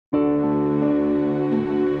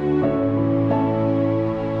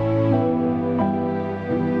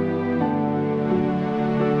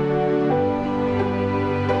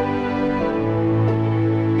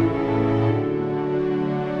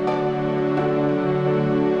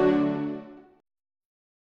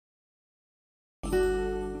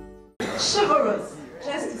chivalrous,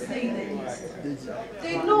 just to say the least.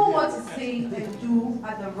 They know what to say and do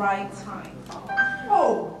at the right time.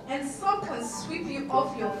 Oh, and some can sweep you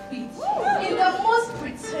off your feet in the most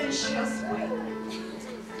pretentious way.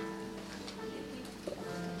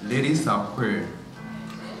 Ladies are queer.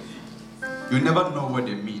 You never know what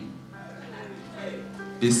they mean.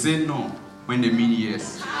 They say no when they mean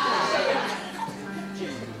yes.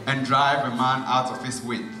 And drive a man out of his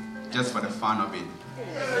wit just for the fun of it.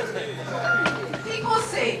 People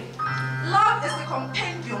say love is a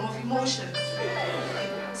compendium of emotions.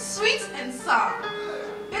 Sweet and sour,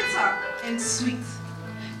 bitter and sweet.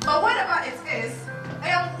 But whatever it is, I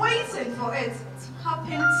am waiting for it to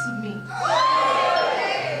happen to me.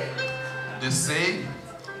 They say,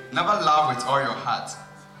 never love with all your heart.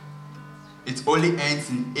 It only ends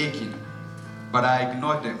in aching, but I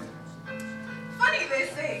ignore them. Funny they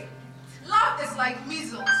say, love is like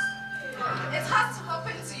measles. It has to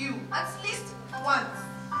happen to you at least once.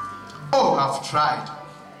 Oh, I've tried.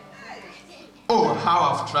 Oh, how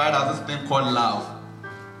I've tried at this thing called love.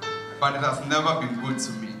 But it has never been good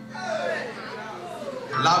to me.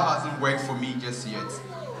 Love hasn't worked for me just yet.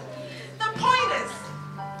 The point is,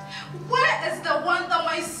 where is the one that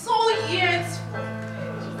my soul yearns for?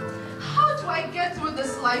 How do I get through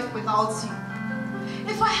this life without you?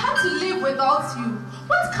 If I had to live without you,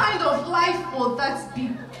 what kind of life would that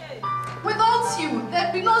be? Without you,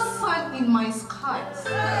 there'd be no sun in my skies.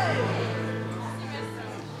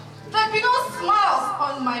 There'd be no smiles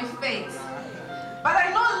on my face. But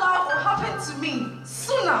I know love will happen to me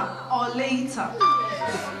sooner or later.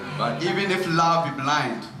 But even if love be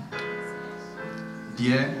blind,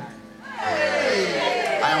 dear,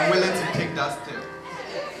 I am willing to take that step.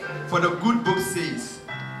 For the good book says,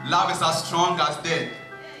 love is as strong as death.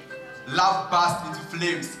 Love bursts into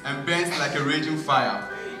flames and burns like a raging fire.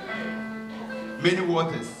 Many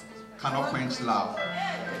waters cannot quench love,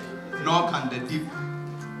 nor can the deep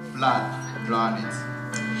flood drown it.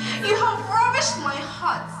 You have ravished my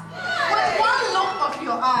heart with one look of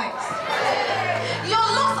your eyes. Your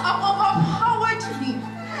looks have overpowered me.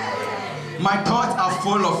 My thoughts are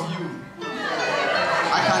full of you.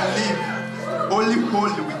 I can live only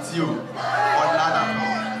wholly with you, or not at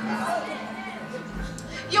all.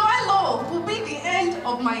 Your hello will be the end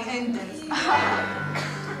of my endings.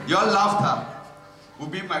 Your laughter will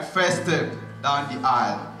be my first step down the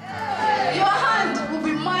aisle. Your hand will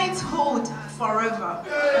be mine to hold forever.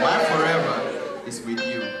 My forever is with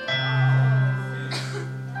you.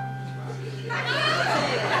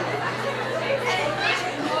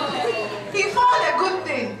 He found a good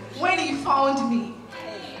thing when he found me.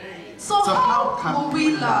 So how will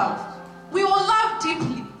we love? We will love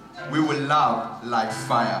deeply. We will love like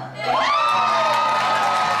fire.